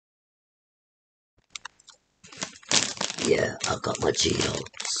Yeah, I got my Cheetos.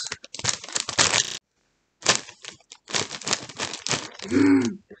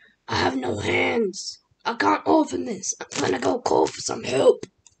 I have no hands. I can't open this. I'm gonna go call for some help.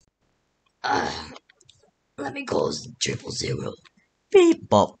 Let me call 000. Beep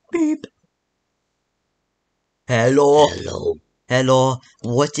bop beep. Hello? Hello. Hello?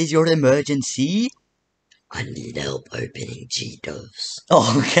 What is your emergency? I need help opening Cheetos.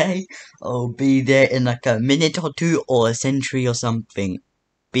 Okay. I'll be there in like a minute or two or a century or something.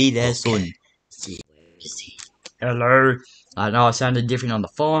 Be there soon. See, where is he? Hello? I know I sounded different on the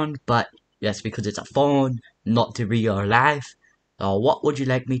phone, but that's because it's a phone, not to real life. What would you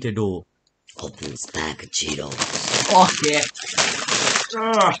like me to do? Open this bag of Cheetos. Okay.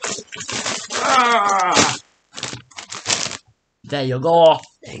 There you go.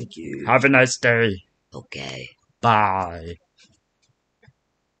 Thank you. Have a nice day. Okay. Bye.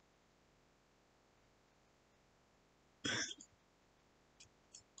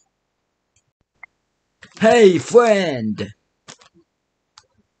 Hey, friend.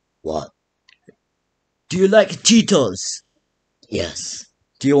 What? Do you like Cheetos? Yes.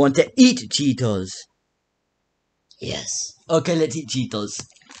 Do you want to eat Cheetos? Yes. Okay, let's eat Cheetos.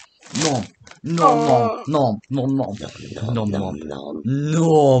 Nom. Nom, nom, nom, nom, nom. Nom, Nom, nom, nom. nom.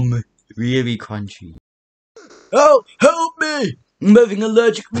 Nom. Really crunchy. Oh, help me! I'm having an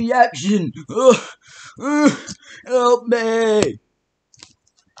allergic reaction. Help me!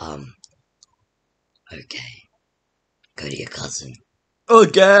 Okay. Go to your cousin.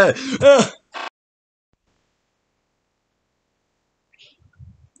 Okay.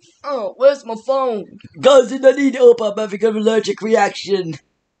 Oh, where's my phone? Cousin, I need help. I'm having an allergic reaction.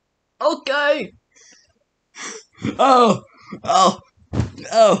 Okay. Oh, oh,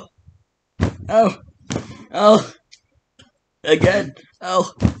 oh, oh, oh. Again.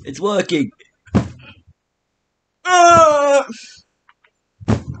 Oh, it's working. Ah!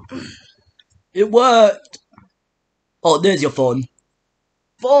 It worked. Oh, there's your phone.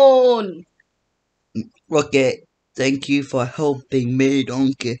 Phone. Okay. Thank you for helping me,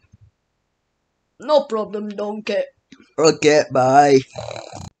 donkey. No problem, donkey. Okay, bye.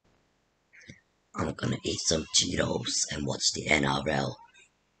 I'm gonna eat some Cheetos and watch the NRL.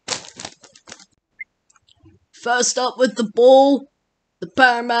 First up with the ball, the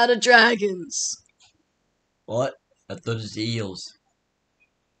Parramatta Dragons. What? I thought it was eels.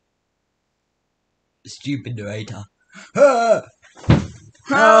 Stupid narrator. Ah!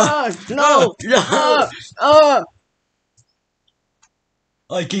 No! No!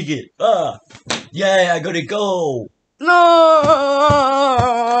 I kick it. Ah! Yeah, I gotta go. No!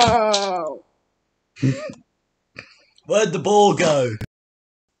 Where'd the ball go?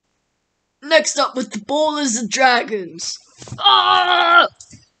 Next up with the ball is the Dragons. Ah!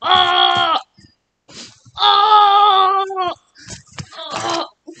 Ah! Ah! Ah!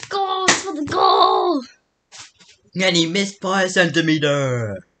 Goal for the goal! And he missed by a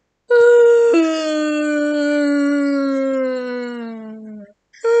centimeter.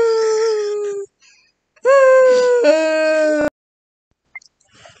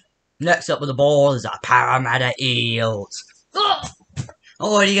 Next up with the ball is the Parramatta Eels.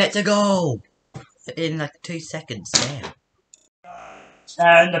 Oh, and he gets a goal in like 2 seconds. Damn.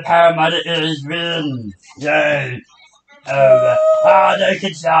 And the Parramatta Eels win. Yay.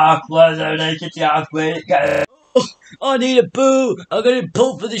 Naked shark, where's the naked shark? Where'd it go? I need a poo. I'm gonna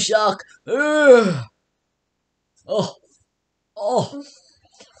poo for the shark. Oh, oh,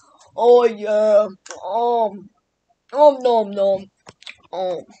 Oh yeah. Nom nom.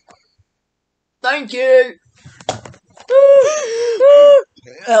 Oh. Thank you.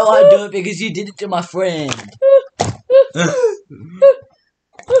 oh, I do it because you did it to my friend.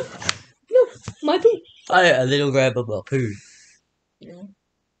 No, my poo. A little grab of a poo. Yeah.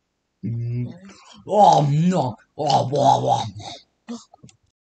 Oh no! Oh, wah, wah.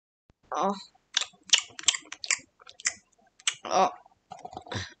 Oh,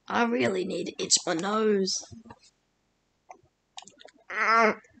 I really need to itch my nose.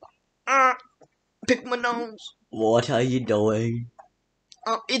 Pick my nose. What are you doing?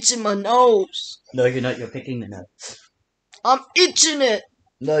 I'm itching my nose. No, you're not. You're picking the nose. I'm itching it.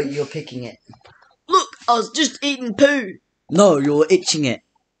 No, you're picking it. Look, I was just eating poo. No, you're itching it.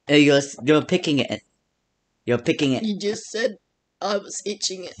 You're picking it. You're picking it. You just said I was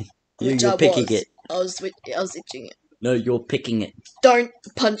itching it. You're picking it. I was itching it. No, you're picking it. Don't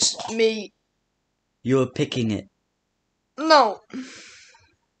punch me. You're picking it. No.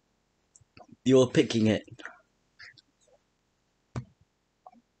 You're picking it.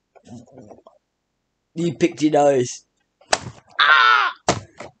 You picked your nose. Ah!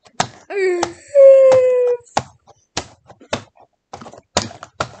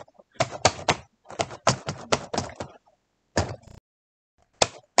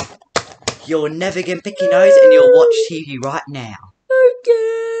 You're never gonna pick your nose and you'll watch TV right now.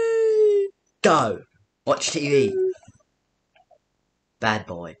 Okay. Go! Watch TV. Bad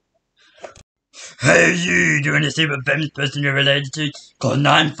boy. Hey you! Do you want to see what famous person you're related to? Call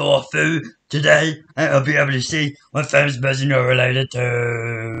 944 today and I'll be able to see what famous person you're related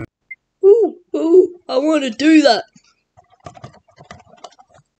to. Ooh, I want to do that.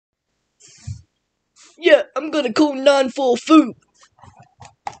 Yeah, I'm gonna call 944.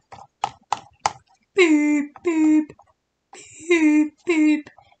 Beep, beep, beep, beep,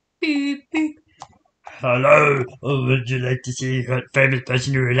 beep, beep. Hello, would you like to see what famous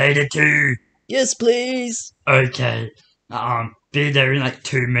person you're related to? Yes, please. Okay, be there in like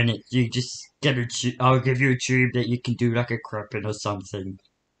 2 minutes. You just get a I'll give you a tube that you can do like a crap in or something.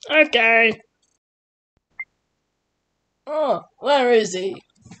 Okay. Oh, where is he?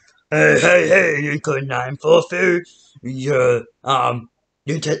 Hey, you call 944.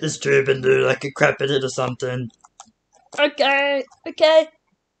 You take this tube and do like a crap in it or something. Okay.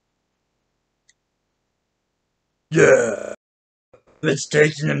 Yeah. It's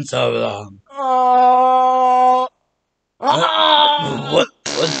taking them so long. Oh. What?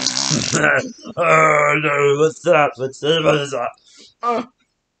 Oh no, what's that? What is that?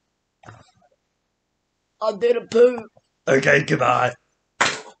 I did a poo. Okay, goodbye.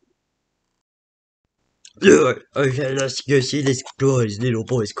 Yeah, okay, let's go see this little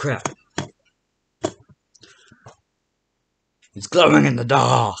boy's crap. It's glowing in the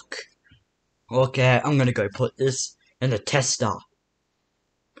dark. Okay, I'm gonna go put this in the tester.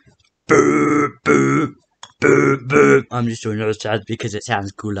 Boo, boo, boo, boo. I'm just doing those sounds because it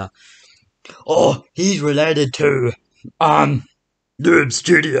sounds cooler. Oh, he's related to, Noob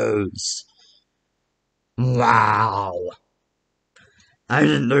Studios. Wow. I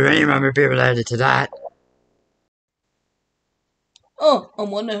didn't know anyone would be related to that. Oh, I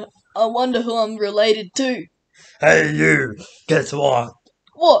wonder who I'm related to. Hey you, guess what?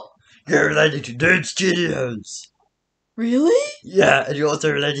 What? You're related to Noob Studios. Really? Yeah, and you're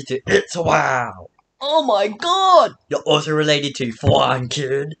also related to It's Wow. Oh my god! You're also related to Flying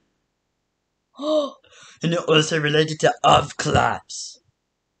Kid. Oh, And you're also related to Of Class.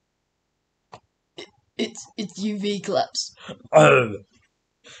 it's UV claps. Oh,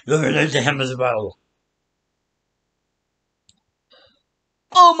 you're related to him as well.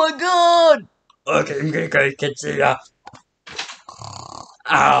 Oh my god! Okay, I'm gonna go get ya.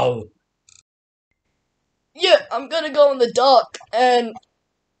 Ow. Yeah, I'm gonna go in the dark and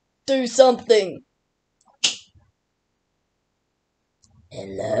do something.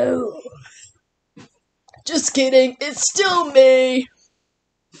 Hello? Just kidding, it's still me.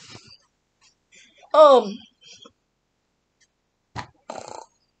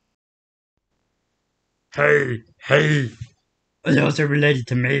 Hey, you're also related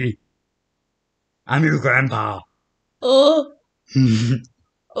to me. I'm your grandpa. Oh,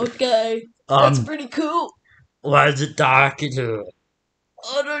 okay. That's pretty cool. Why is it dark in here?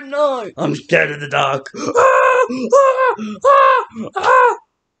 I don't know. I'm scared of the dark.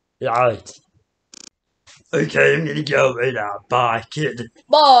 Right. Okay, I'm gonna go right now. Bye, kid.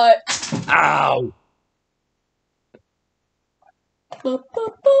 Bye. Ow. Ba ba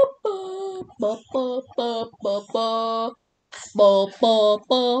ba ba ba ba ba ba ba ba ba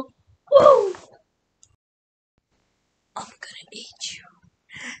ba. Woo!